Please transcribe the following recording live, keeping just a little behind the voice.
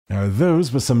Now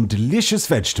those were some delicious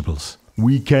vegetables.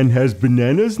 We can have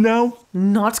bananas now?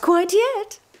 Not quite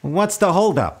yet. What's the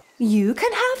holdup? You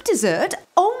can have dessert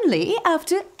only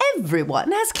after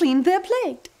everyone has cleaned their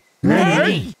plate.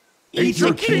 Manny, eat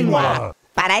your quinoa.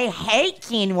 But I hate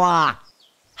quinoa.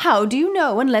 How do you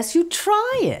know unless you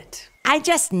try it? I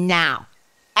just know.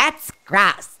 It's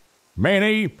gross.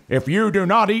 Manny, if you do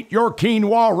not eat your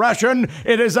quinoa ration,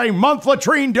 it is a month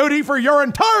latrine duty for your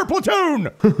entire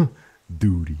platoon.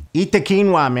 Duty. Eat the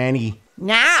quinoa, Manny.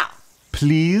 Now.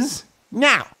 Please?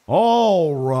 Now.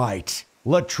 All right.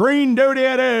 Latrine duty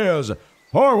it is.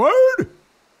 Forward.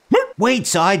 Wait,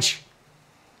 Sarge.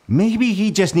 Maybe he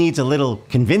just needs a little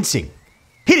convincing.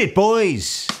 Hit it,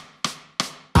 boys.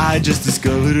 I just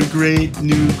discovered a great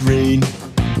new grain.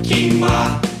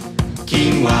 Quinoa,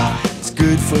 quinoa. It's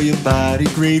good for your body,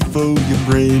 great for your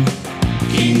brain.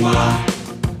 Quinoa,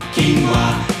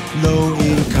 quinoa. Low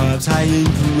in carbs, high in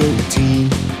protein.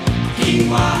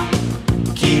 Quinoa,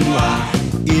 quinoa.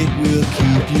 It will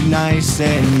keep you nice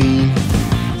and lean.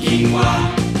 Quinoa,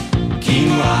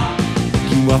 quinoa.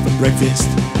 Quinoa for breakfast,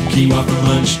 quinoa for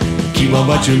lunch. Quinoa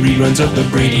watching reruns of the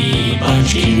Brady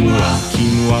Bunch. Quinoa,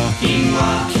 quinoa, quinoa,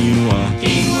 quinoa,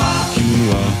 quinoa,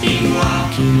 quinoa,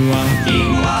 quinoa,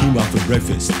 quinoa, quinoa for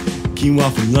breakfast, quinoa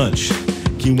for lunch,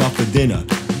 quinoa for dinner,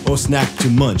 or snack to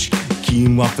munch.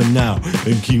 Quinoa for now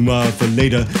and quinoa for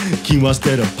later. Quinoa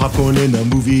instead of popcorn in the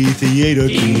movie theater.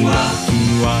 Quinoa,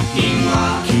 quinoa, quinoa,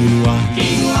 quinoa,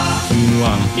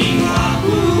 quinoa,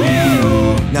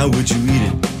 quinoa. Now would you eat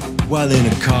it while in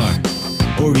a car,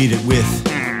 or eat it with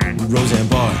Roseanne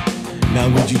Barr? Now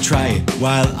would you try it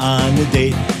while on a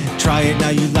date? Try it now,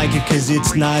 you like it, cause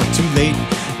it's not too late.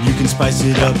 You can spice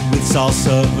it up with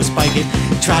salsa or spike it.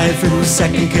 Try it for a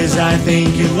second, cause I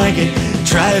think you like it.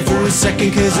 Try it for a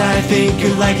second, cause I think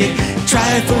you like it.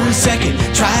 Try it for a second,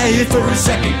 try it for a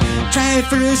second. Try it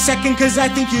for a second, cause I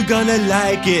think you're gonna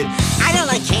like it. I don't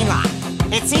like quinoa.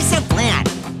 It seems so bland.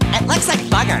 It looks like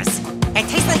buggers. It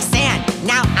tastes like sand.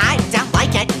 Now I don't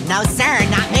like it. No sir,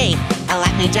 not me. And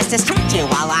let me just distract you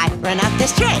while I run up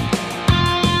this tree.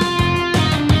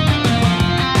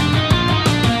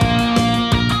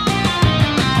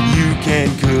 You can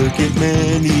cook it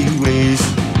many ways.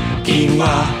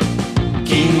 Quinoa,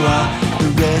 quinoa. The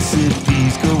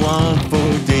recipes go on for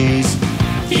days.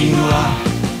 Quinoa,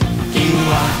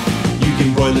 quinoa. You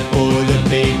can boil it, boil it,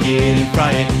 bake it, and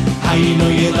fry it. How you know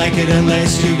you like it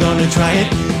unless you're gonna try it?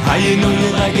 How you know you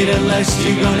like it unless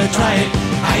you're gonna try it?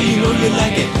 How you know you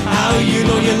like it? How you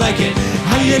know you like it?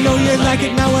 How you know you like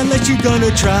it now unless you're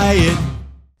gonna try it?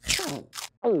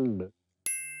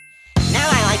 Now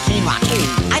I like quinoa.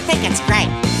 I think it's great.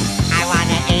 I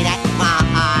wanna eat it while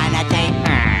on a date.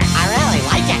 I really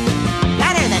like it.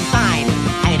 Better than fine.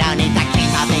 I don't eat the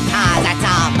quinoa because that's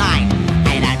all mine.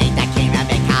 I don't eat the quinoa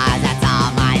because that's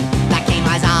all mine. The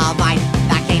quinoa's all mine.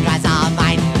 The quinoa's all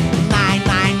mine. Mine,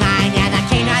 mine, mine. Yeah, the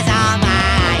quinoa's all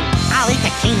mine. I'll eat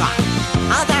the quinoa.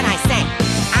 All done, I say.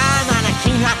 I'm on a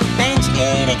quinoa binge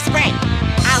eating spree.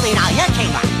 I'll eat all your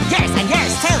quinoa. Yours and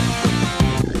yours too.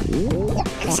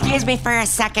 Excuse me for a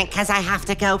second, cause I have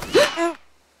to go.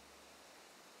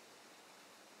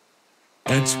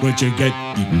 That's what you get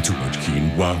eating too much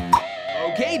quinoa.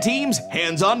 Okay, teams,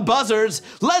 hands on buzzers.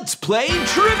 Let's play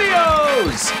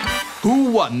Trivios!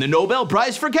 Who won the Nobel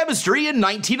Prize for Chemistry in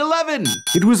 1911?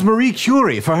 It was Marie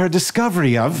Curie for her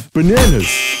discovery of bananas.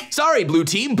 Sorry, Blue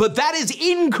Team, but that is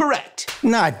incorrect.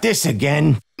 Not this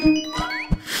again.